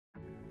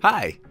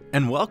Hi,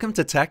 and welcome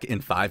to Tech in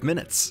 5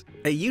 Minutes,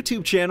 a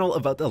YouTube channel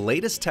about the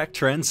latest tech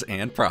trends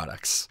and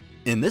products.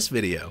 In this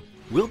video,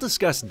 we'll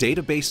discuss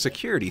database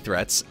security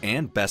threats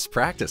and best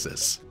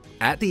practices.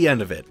 At the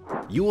end of it,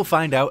 you will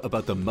find out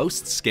about the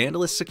most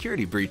scandalous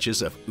security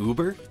breaches of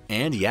Uber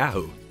and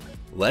Yahoo.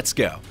 Let's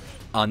go!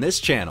 On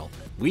this channel,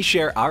 we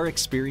share our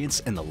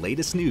experience and the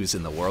latest news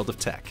in the world of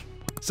tech.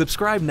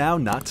 Subscribe now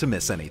not to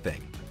miss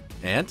anything.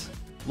 And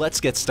let's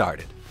get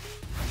started.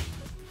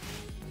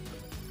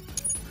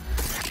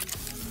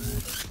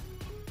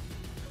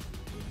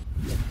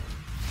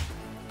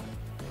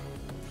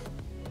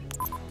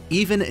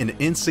 Even an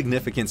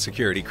insignificant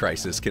security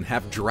crisis can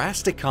have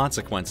drastic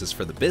consequences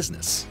for the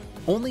business.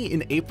 Only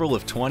in April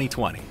of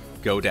 2020,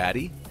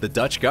 Godaddy, the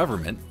Dutch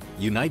government,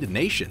 United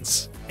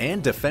Nations,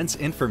 and Defense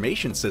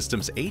Information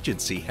Systems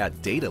Agency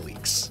had data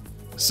leaks.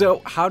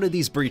 So how did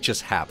these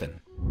breaches happen?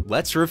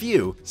 Let's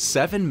review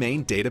 7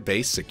 main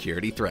database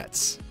security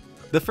threats.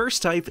 The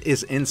first type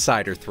is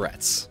insider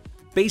threats.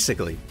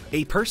 Basically,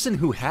 a person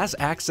who has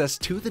access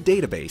to the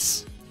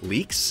database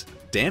leaks,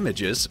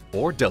 damages,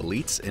 or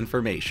deletes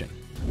information.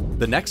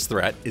 The next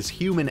threat is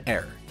human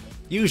error.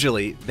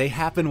 Usually, they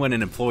happen when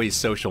an employee's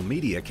social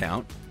media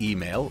account,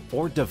 email,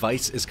 or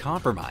device is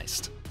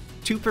compromised.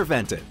 To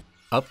prevent it,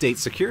 update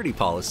security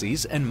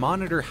policies and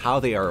monitor how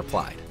they are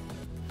applied.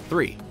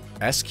 3.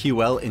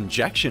 SQL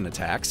injection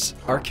attacks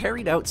are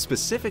carried out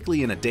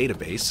specifically in a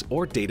database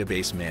or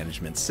database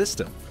management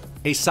system.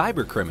 A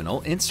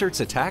cybercriminal inserts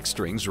attack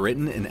strings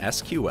written in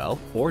SQL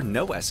or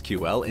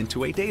NoSQL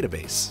into a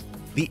database.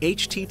 The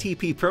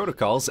HTTP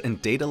protocols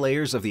and data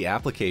layers of the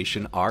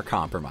application are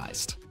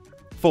compromised.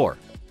 4.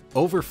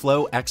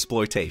 Overflow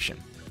exploitation.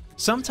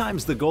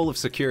 Sometimes the goal of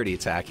security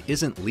attack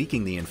isn't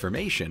leaking the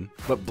information,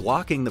 but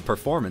blocking the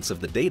performance of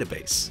the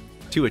database.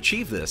 To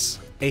achieve this,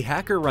 a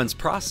hacker runs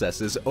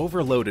processes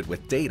overloaded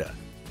with data.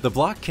 The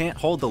block can't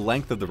hold the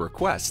length of the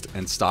request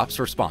and stops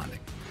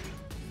responding.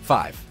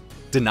 5.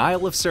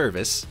 Denial of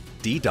service,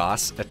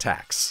 DDoS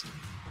attacks.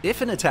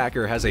 If an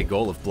attacker has a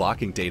goal of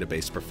blocking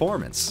database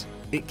performance,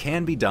 it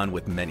can be done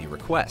with many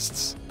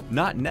requests,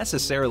 not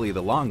necessarily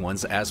the long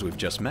ones as we've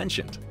just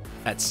mentioned.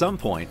 At some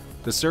point,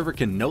 the server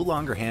can no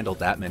longer handle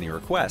that many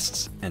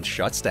requests and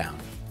shuts down.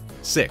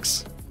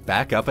 6.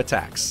 Backup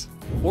attacks.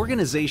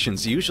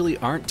 Organizations usually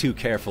aren't too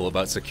careful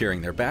about securing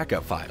their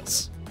backup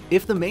files.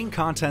 If the main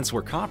contents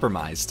were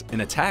compromised, an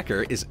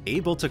attacker is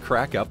able to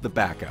crack up the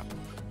backup.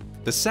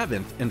 The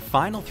 7th and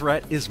final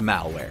threat is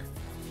malware.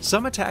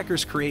 Some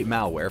attackers create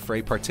malware for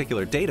a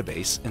particular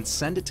database and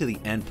send it to the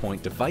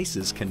endpoint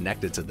devices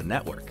connected to the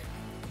network.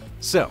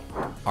 So,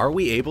 are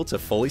we able to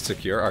fully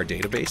secure our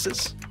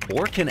databases?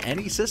 Or can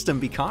any system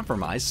be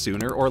compromised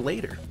sooner or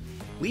later?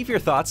 Leave your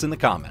thoughts in the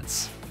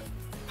comments.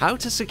 How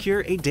to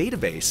secure a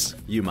database,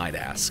 you might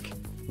ask?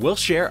 We'll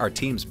share our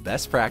team's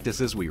best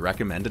practices we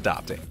recommend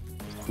adopting.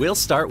 We'll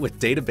start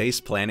with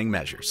database planning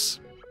measures.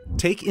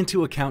 Take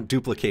into account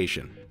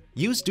duplication.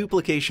 Use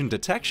duplication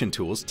detection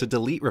tools to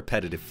delete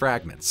repetitive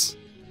fragments.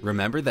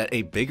 Remember that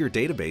a bigger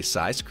database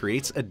size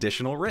creates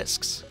additional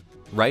risks.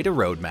 Write a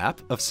roadmap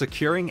of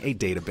securing a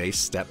database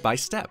step by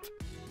step.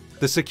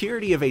 The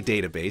security of a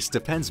database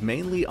depends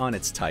mainly on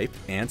its type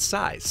and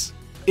size.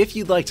 If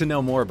you'd like to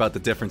know more about the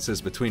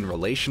differences between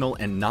relational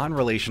and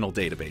non-relational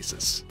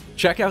databases,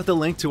 check out the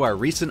link to our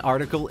recent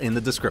article in the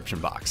description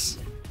box.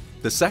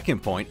 The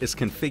second point is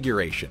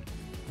configuration.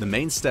 The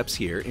main steps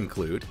here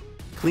include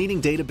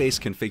cleaning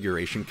database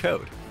configuration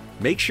code.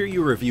 Make sure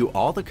you review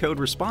all the code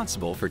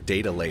responsible for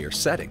data layer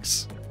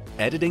settings.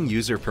 Editing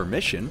user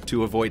permission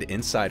to avoid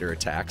insider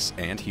attacks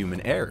and human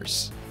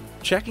errors.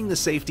 Checking the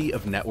safety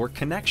of network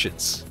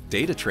connections,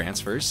 data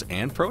transfers,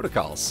 and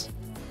protocols.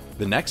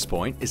 The next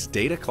point is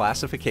data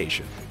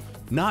classification.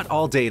 Not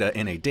all data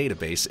in a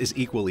database is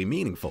equally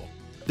meaningful.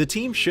 The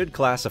team should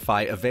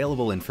classify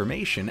available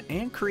information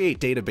and create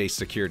database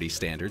security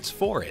standards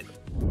for it.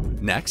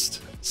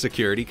 Next,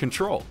 security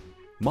control.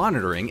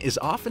 Monitoring is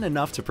often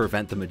enough to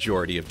prevent the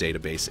majority of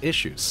database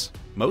issues.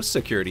 Most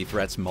security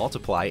threats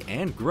multiply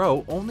and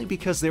grow only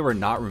because they were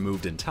not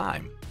removed in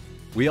time.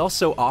 We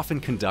also often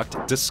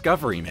conduct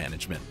discovery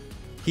management.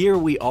 Here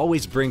we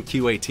always bring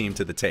QA team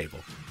to the table.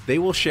 They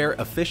will share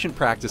efficient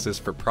practices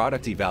for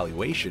product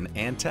evaluation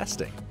and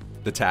testing.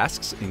 The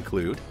tasks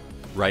include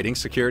writing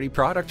security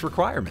product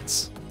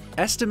requirements,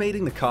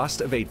 estimating the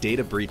cost of a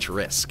data breach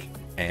risk,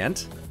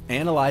 and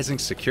analyzing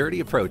security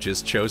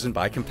approaches chosen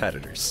by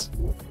competitors.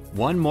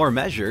 One more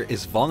measure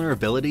is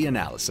vulnerability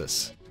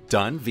analysis,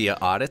 done via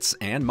audits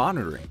and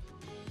monitoring.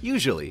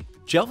 Usually,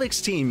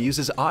 Jelvix team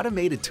uses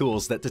automated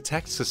tools that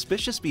detect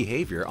suspicious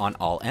behavior on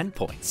all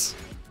endpoints.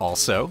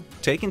 Also,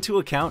 take into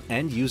account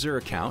end-user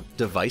account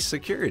device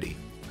security.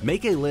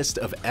 Make a list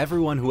of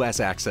everyone who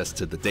has access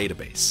to the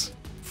database.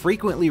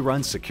 Frequently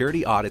run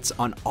security audits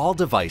on all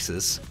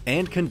devices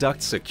and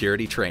conduct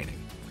security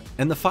training.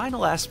 And the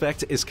final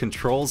aspect is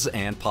controls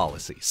and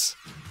policies.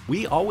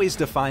 We always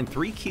define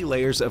 3 key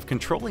layers of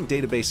controlling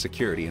database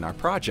security in our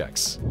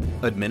projects: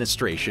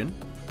 administration,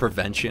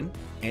 prevention,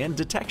 and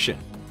detection.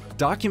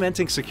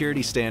 Documenting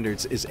security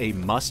standards is a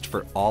must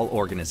for all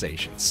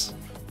organizations.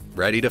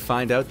 Ready to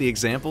find out the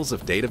examples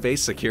of database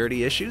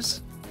security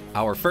issues?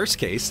 Our first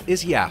case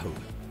is Yahoo.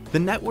 The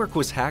network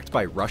was hacked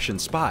by Russian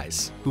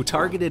spies who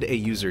targeted a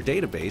user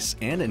database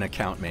and an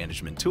account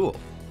management tool.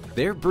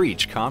 Their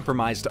breach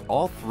compromised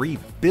all 3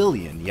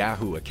 billion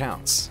Yahoo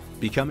accounts,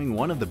 becoming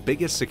one of the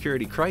biggest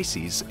security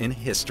crises in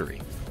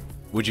history.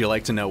 Would you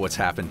like to know what's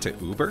happened to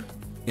Uber?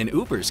 In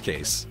Uber's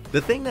case, the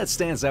thing that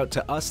stands out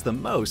to us the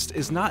most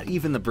is not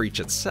even the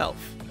breach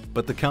itself,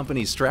 but the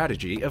company's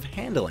strategy of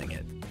handling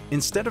it.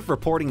 Instead of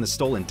reporting the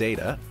stolen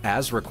data,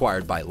 as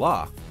required by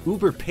law,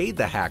 Uber paid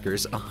the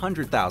hackers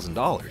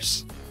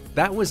 $100,000.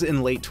 That was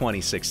in late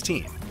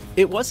 2016.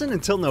 It wasn't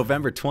until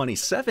November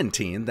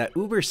 2017 that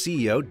Uber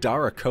CEO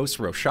Dara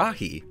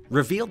Khosrowshahi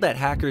revealed that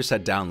hackers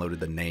had downloaded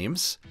the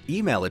names,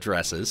 email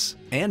addresses,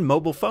 and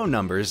mobile phone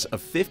numbers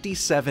of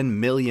 57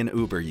 million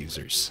Uber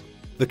users.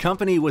 The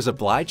company was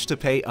obliged to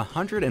pay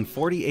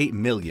 $148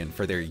 million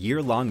for their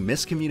year-long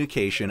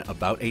miscommunication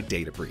about a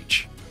data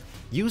breach.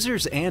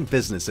 Users and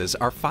businesses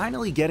are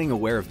finally getting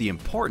aware of the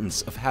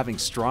importance of having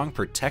strong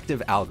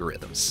protective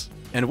algorithms.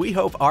 And we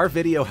hope our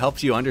video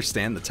helped you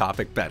understand the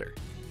topic better.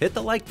 Hit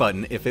the like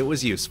button if it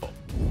was useful.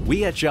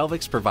 We at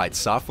Jelvix provide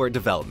software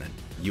development,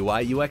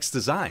 UI/UX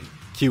design,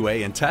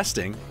 QA and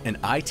testing, and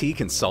IT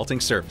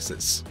consulting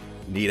services.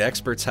 Need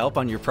experts' help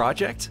on your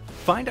project?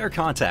 Find our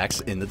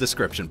contacts in the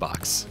description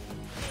box.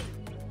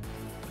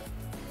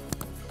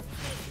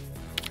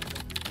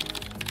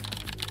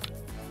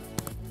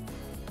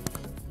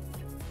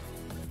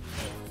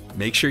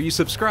 Make sure you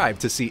subscribe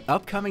to see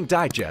upcoming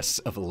digests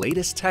of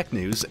latest tech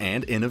news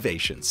and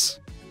innovations.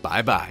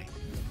 Bye-bye.